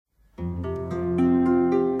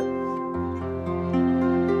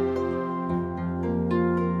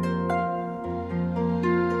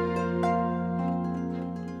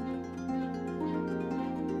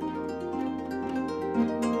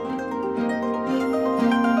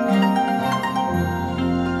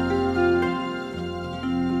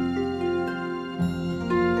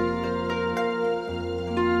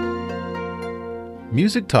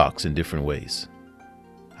music talks in different ways.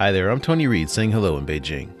 Hi there, I'm Tony Reed saying hello in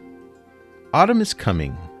Beijing. Autumn is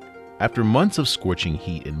coming. After months of scorching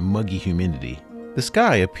heat and muggy humidity, the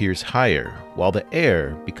sky appears higher while the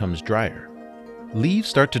air becomes drier. Leaves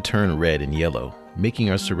start to turn red and yellow, making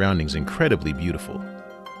our surroundings incredibly beautiful.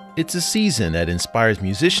 It's a season that inspires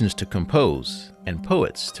musicians to compose and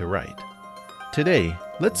poets to write. Today,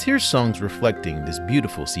 let's hear songs reflecting this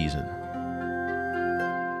beautiful season.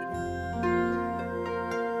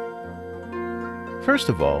 First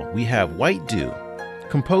of all, we have White Dew,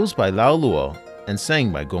 composed by Lao Luo and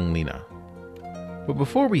sang by Gong Linna. But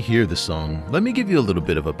before we hear the song, let me give you a little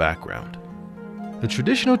bit of a background. The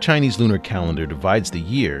traditional Chinese lunar calendar divides the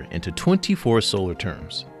year into 24 solar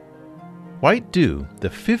terms. White Dew, the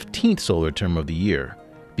 15th solar term of the year,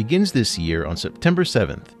 begins this year on September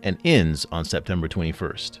 7th and ends on September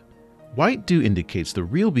 21st. White Dew indicates the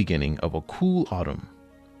real beginning of a cool autumn.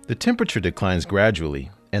 The temperature declines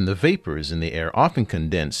gradually, and the vapors in the air often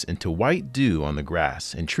condense into white dew on the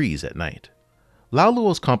grass and trees at night. Lao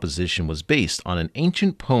Luo's composition was based on an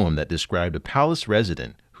ancient poem that described a palace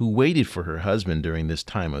resident who waited for her husband during this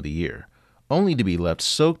time of the year, only to be left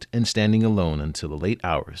soaked and standing alone until the late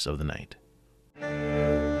hours of the night.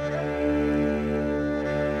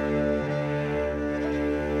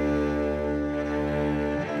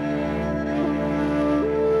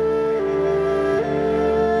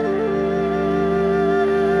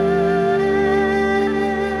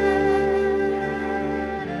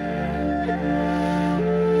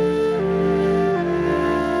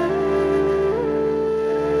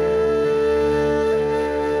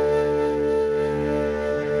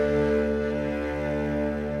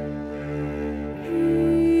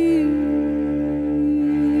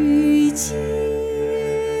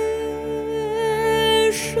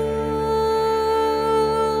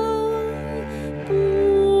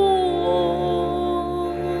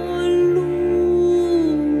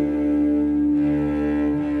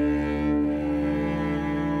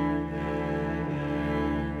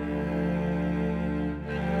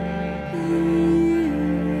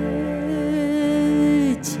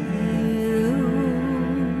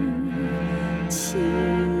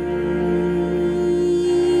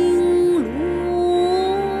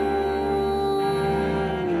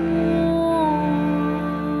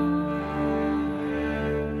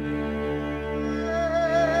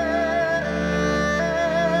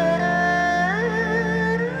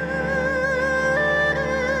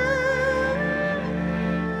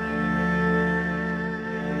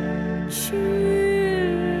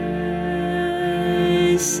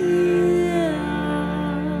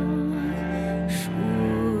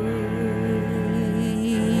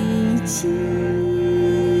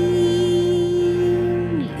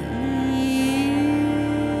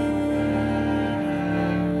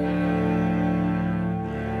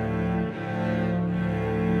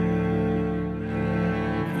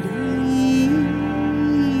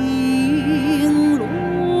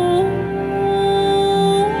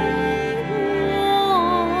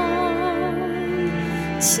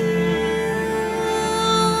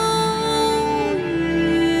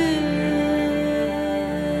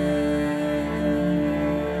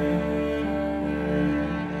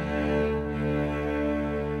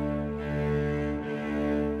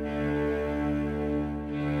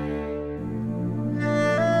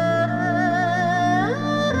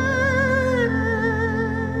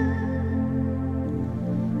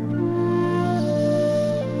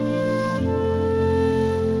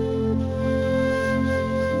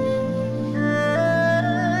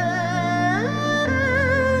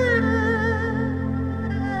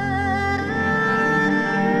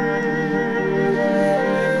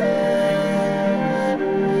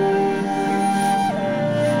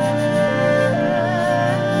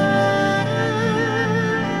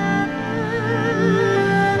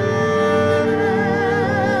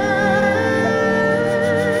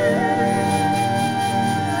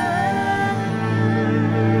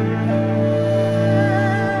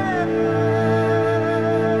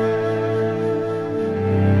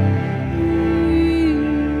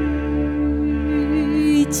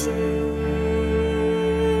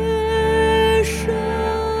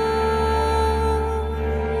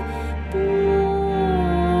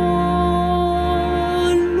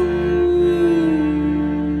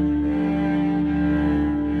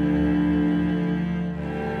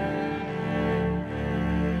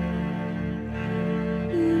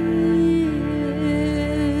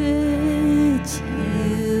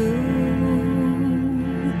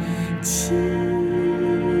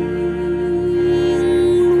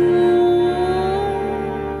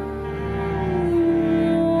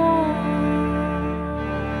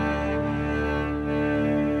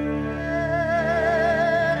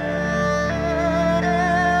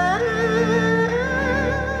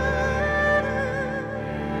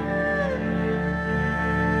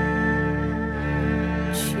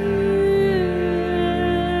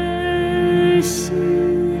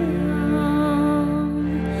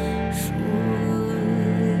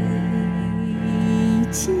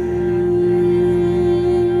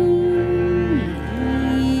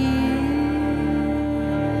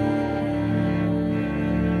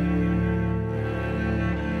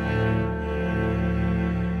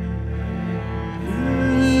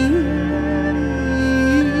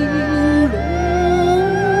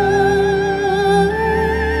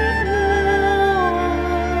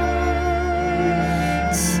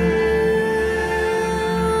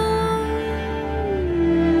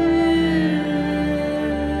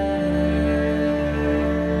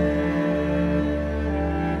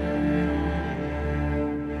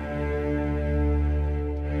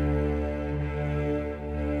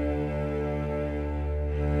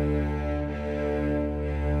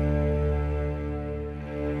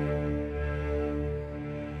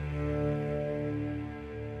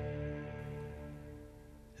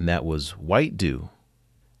 and that was White Dew.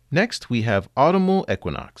 Next, we have Autumnal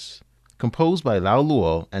Equinox, composed by Lao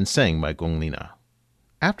Luo and sang by Gong Linna.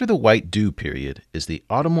 After the White Dew period is the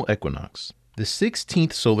Autumnal Equinox, the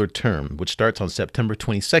 16th solar term, which starts on September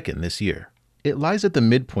 22nd this year. It lies at the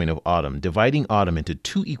midpoint of autumn, dividing autumn into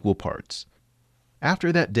 2 equal parts.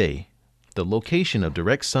 After that day, the location of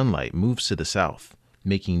direct sunlight moves to the south,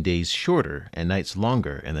 making days shorter and nights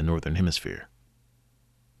longer in the northern hemisphere.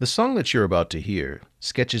 The song that you're about to hear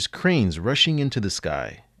sketches cranes rushing into the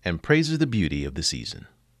sky and praises the beauty of the season.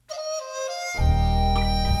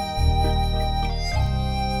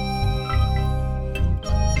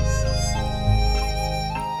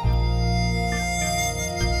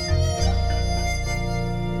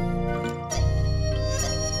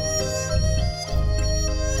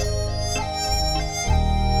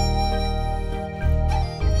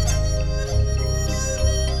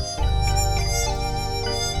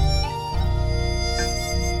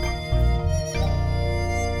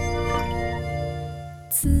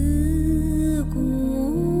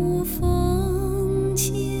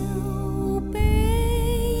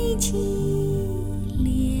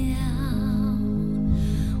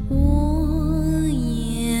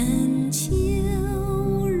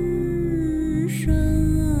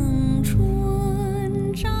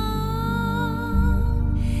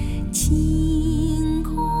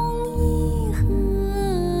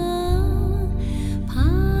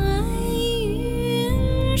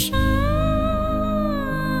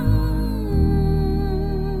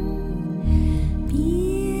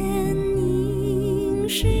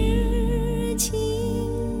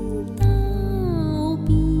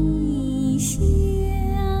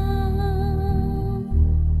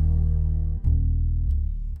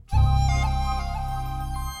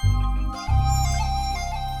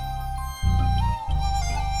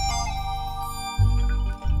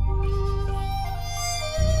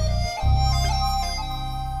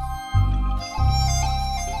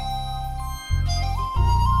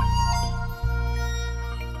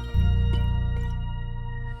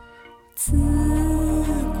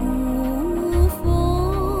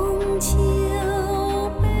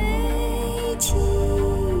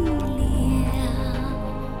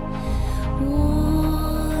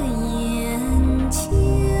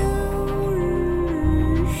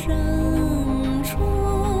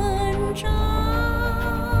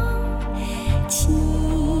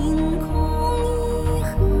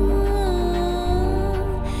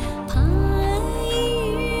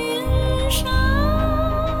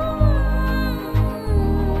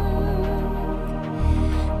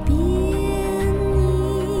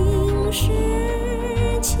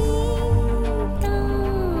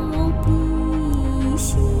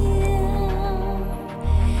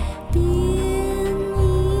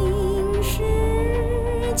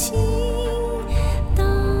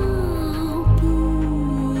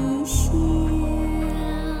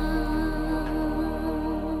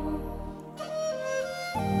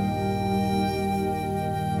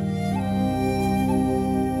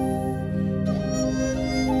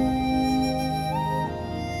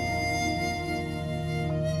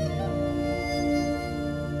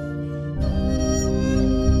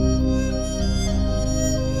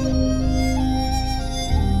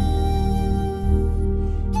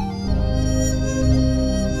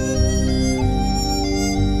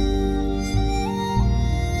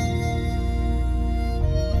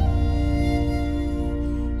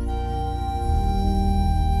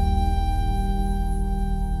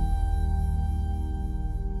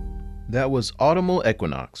 That was Autumnal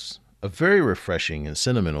Equinox, a very refreshing and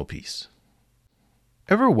sentimental piece.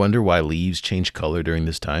 Ever wonder why leaves change color during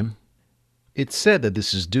this time? It's said that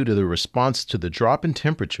this is due to the response to the drop in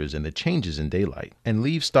temperatures and the changes in daylight, and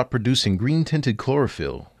leaves stop producing green-tinted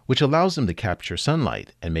chlorophyll, which allows them to capture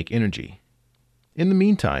sunlight and make energy. In the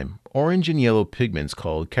meantime, orange and yellow pigments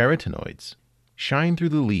called carotenoids shine through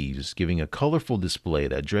the leaves, giving a colorful display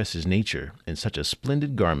that dresses nature in such a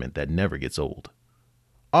splendid garment that never gets old.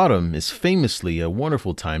 Autumn is famously a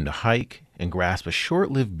wonderful time to hike and grasp a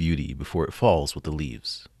short-lived beauty before it falls with the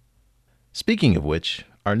leaves. Speaking of which,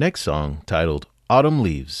 our next song, titled Autumn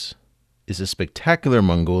Leaves, is a spectacular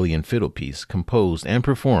Mongolian fiddle piece composed and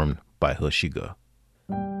performed by He Xige.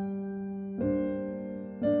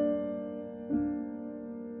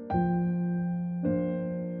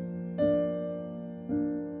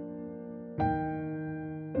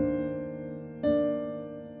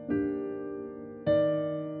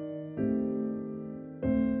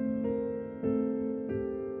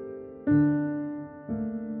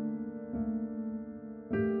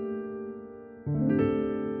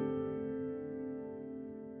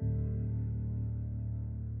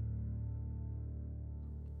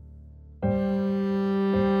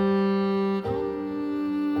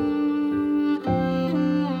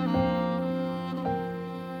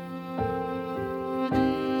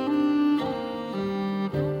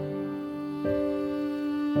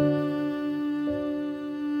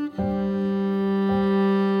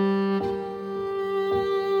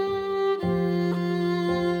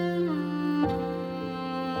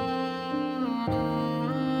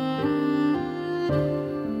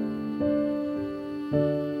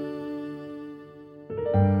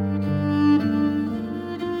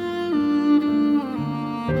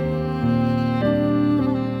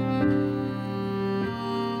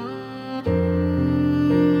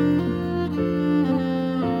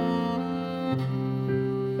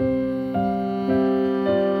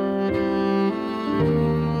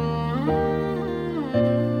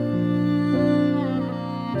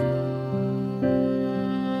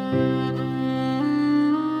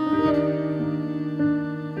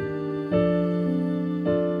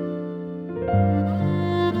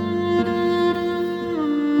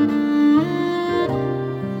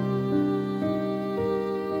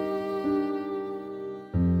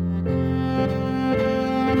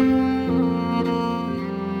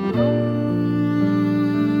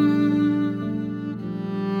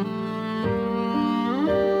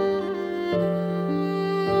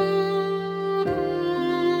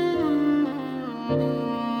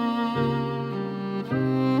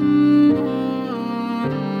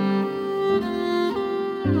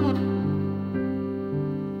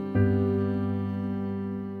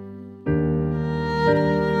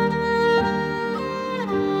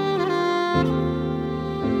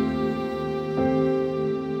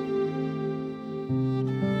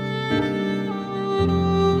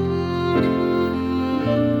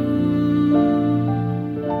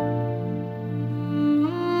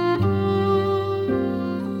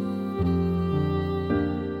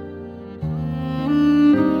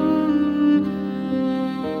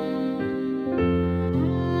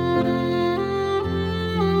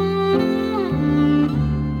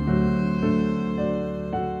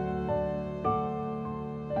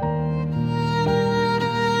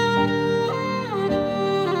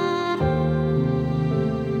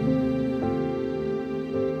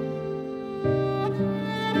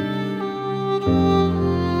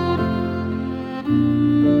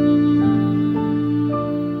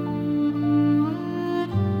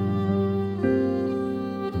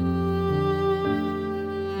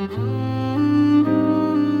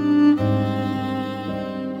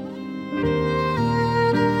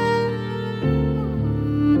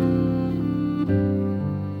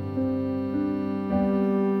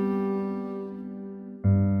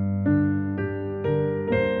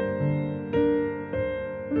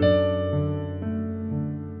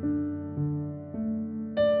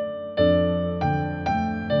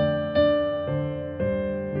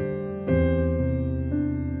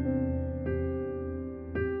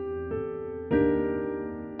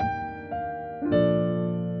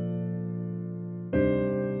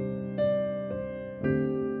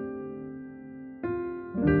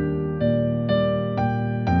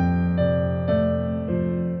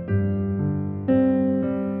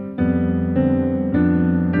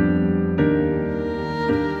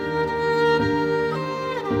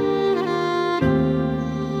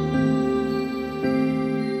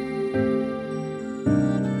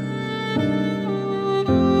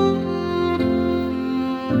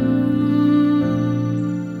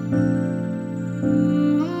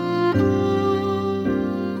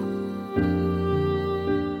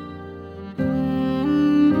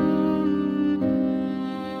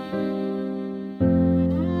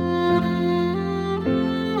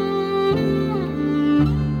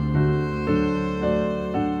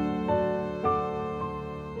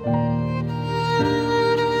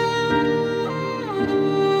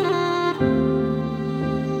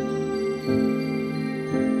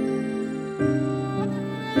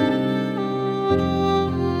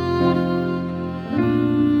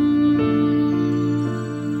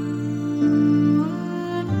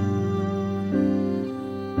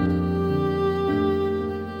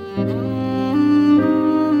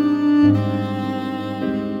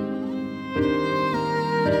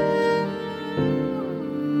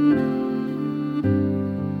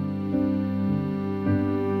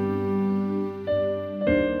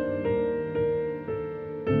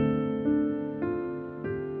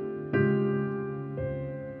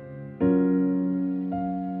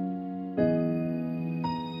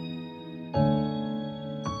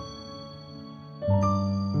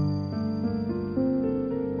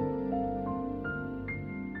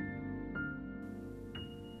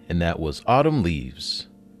 And that was Autumn Leaves.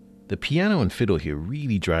 The piano and fiddle here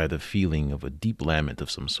really drive the feeling of a deep lament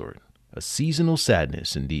of some sort, a seasonal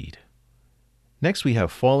sadness indeed. Next we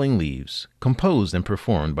have Falling Leaves, composed and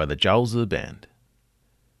performed by the Zhao Ze band.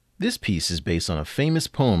 This piece is based on a famous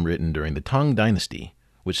poem written during the Tang Dynasty,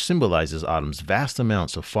 which symbolizes autumn's vast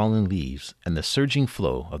amounts of fallen leaves and the surging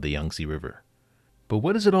flow of the Yangtze River. But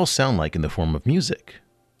what does it all sound like in the form of music?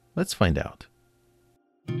 Let's find out.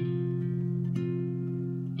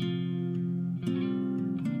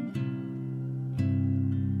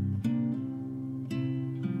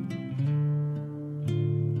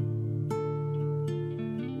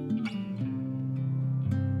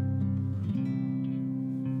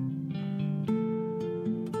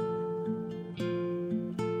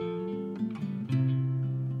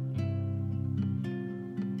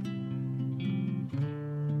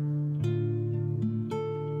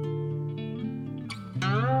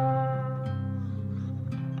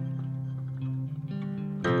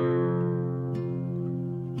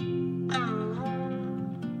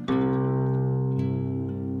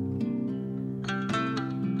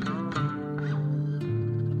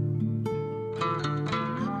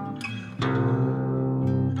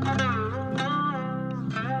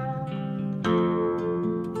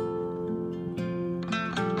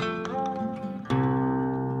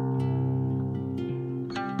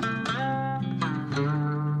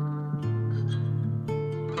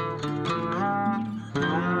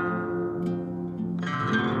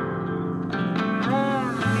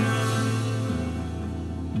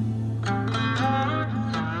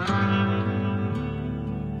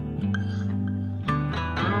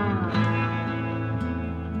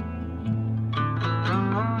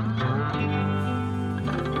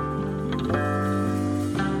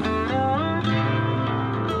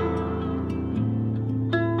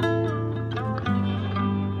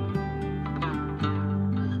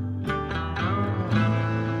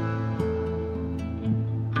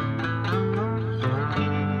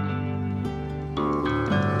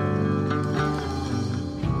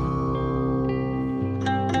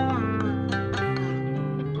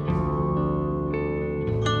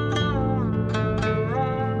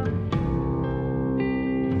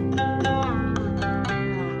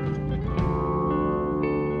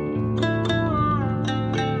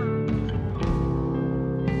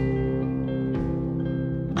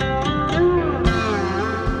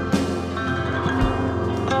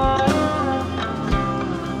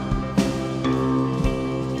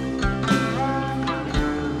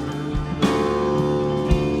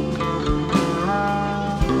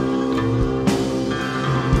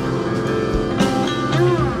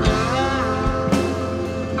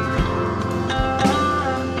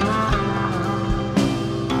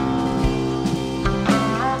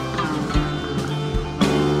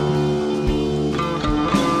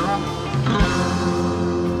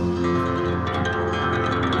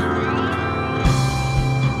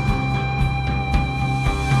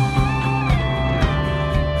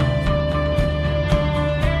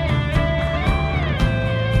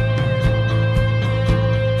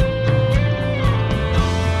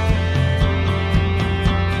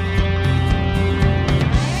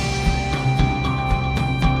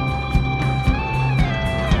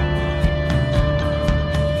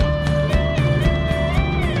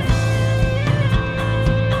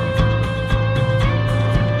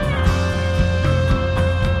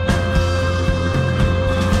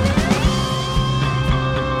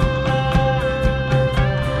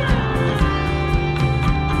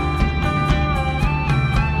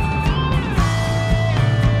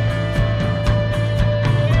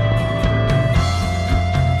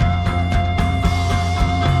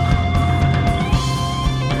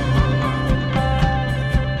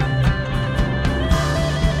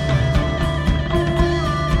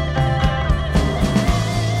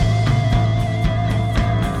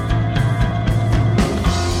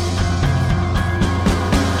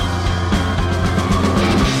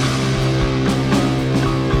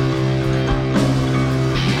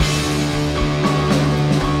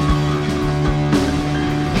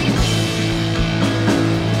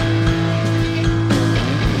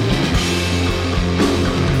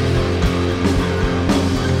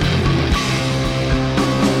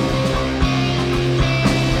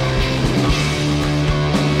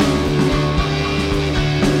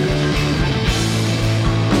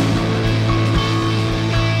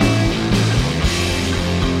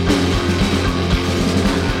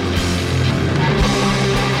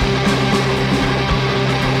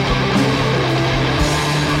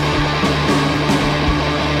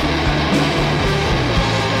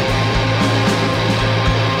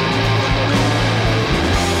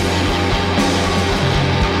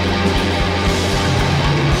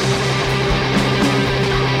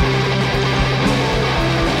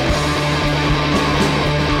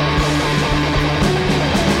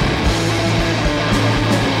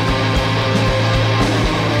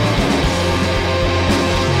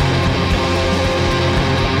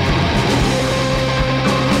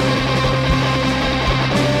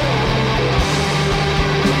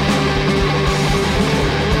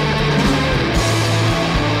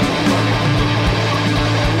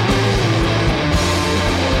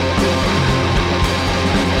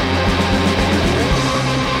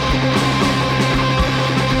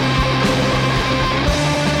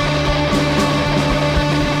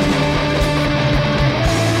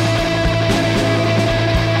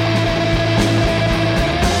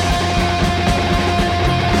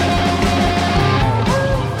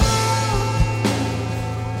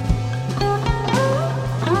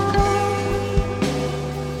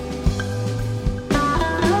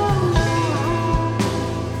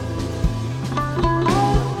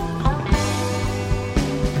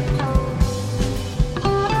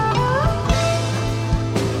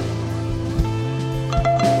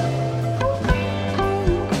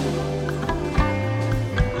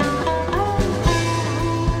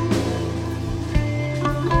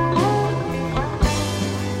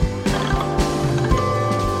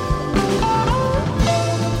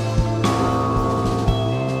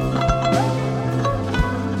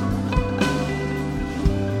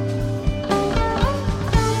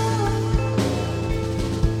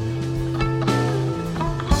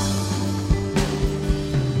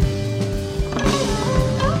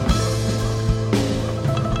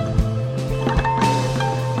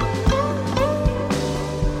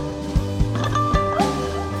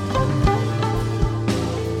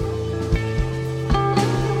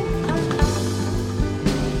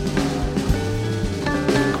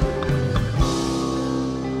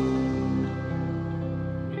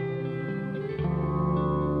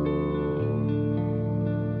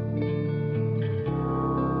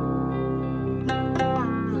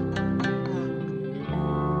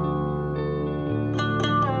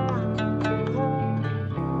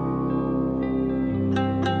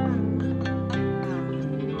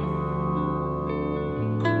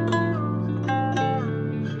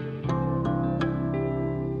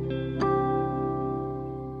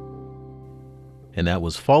 And that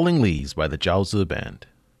was Falling Leaves by the Zhao Ze Band.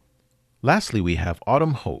 Lastly, we have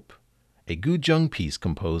Autumn Hope, a guzheng piece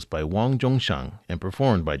composed by Wang Zhongshan and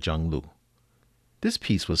performed by Zhang Lu. This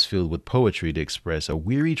piece was filled with poetry to express a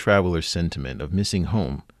weary traveler's sentiment of missing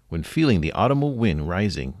home when feeling the autumnal wind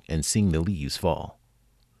rising and seeing the leaves fall.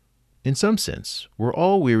 In some sense, we're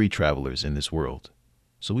all weary travelers in this world,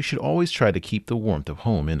 so we should always try to keep the warmth of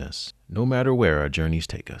home in us, no matter where our journeys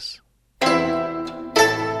take us.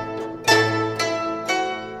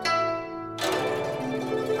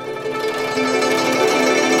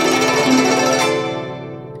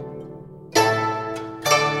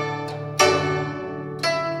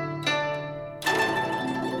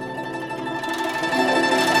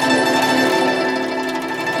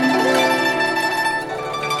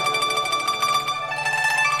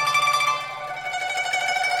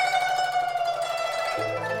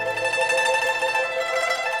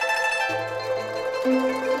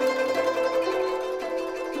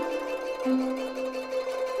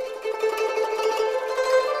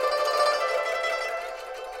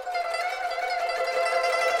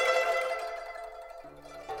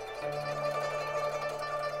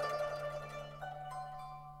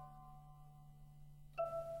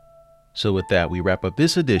 So with that, we wrap up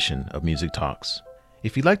this edition of Music Talks.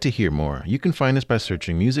 If you'd like to hear more, you can find us by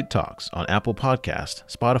searching Music Talks on Apple Podcasts,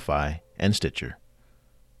 Spotify, and Stitcher.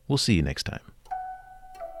 We'll see you next time.